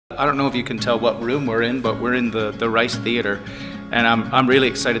I don't know if you can tell what room we're in, but we're in the Rice Theatre. And I'm really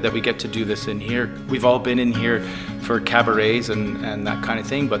excited that we get to do this in here. We've all been in here for cabarets and that kind of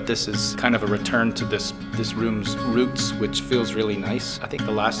thing, but this is kind of a return to this room's roots, which feels really nice. I think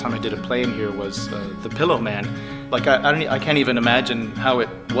the last time I did a play in here was The Pillow Man. Like, I can't even imagine how it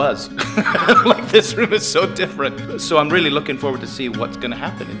was. Like, this room is so different. So I'm really looking forward to see what's gonna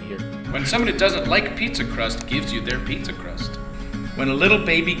happen in here. When somebody who doesn't like pizza crust gives you their pizza crust. When a little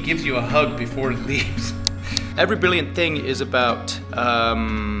baby gives you a hug before it leaves. Every Brilliant Thing is about,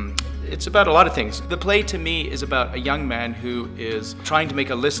 it's about a lot of things. The play to me is about a young man who is trying to make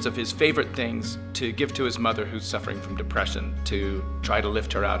a list of his favorite things to give to his mother who's suffering from depression to try to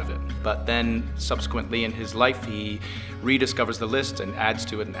lift her out of it. But then subsequently in his life he rediscovers the list and adds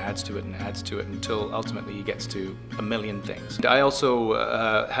to it and adds to it and adds to it until ultimately he gets to a million things. I also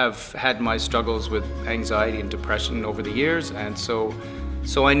have had my struggles with anxiety and depression over the years, and so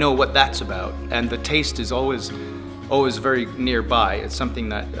I know what that's about, and the taste is always very nearby. It's something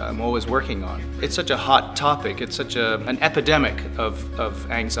that I'm always working on. It's such a hot topic. It's such an epidemic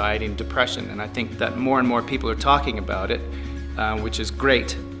of anxiety and depression, and I think that more and more people are talking about it, which is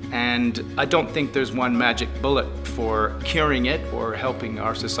great. And I don't think there's one magic bullet for curing it or helping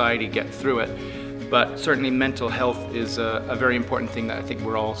our society get through it, but certainly mental health is a very important thing that I think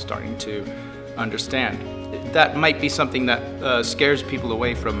we're all starting to understand. That might be something that scares people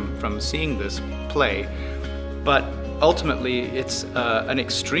away from seeing this play, but ultimately it's an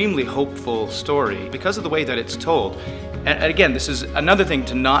extremely hopeful story because of the way that it's told. And again, this is another thing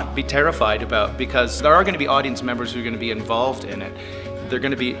to not be terrified about, because there are going to be audience members who are going to be involved in it.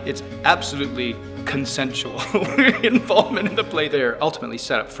 It's absolutely consensual involvement in the play. They're ultimately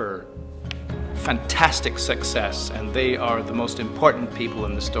set up for fantastic success, and they are the most important people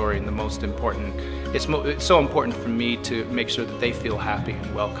in the story, and the most important. It's so important for me to make sure that they feel happy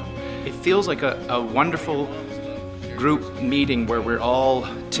and welcome. It feels like a wonderful group meeting where we're all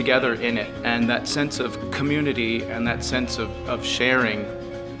together in it, and that sense of community and that sense of sharing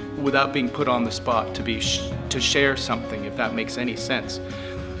without being put on the spot to share something, if that makes any sense.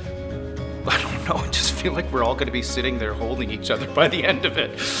 I don't know, I just feel like we're all going to be sitting there holding each other by the end of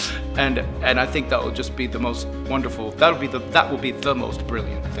it. And I think that will just be the most wonderful, that will be the most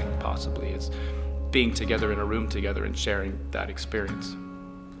brilliant thing possibly, is being together in a room together and sharing that experience.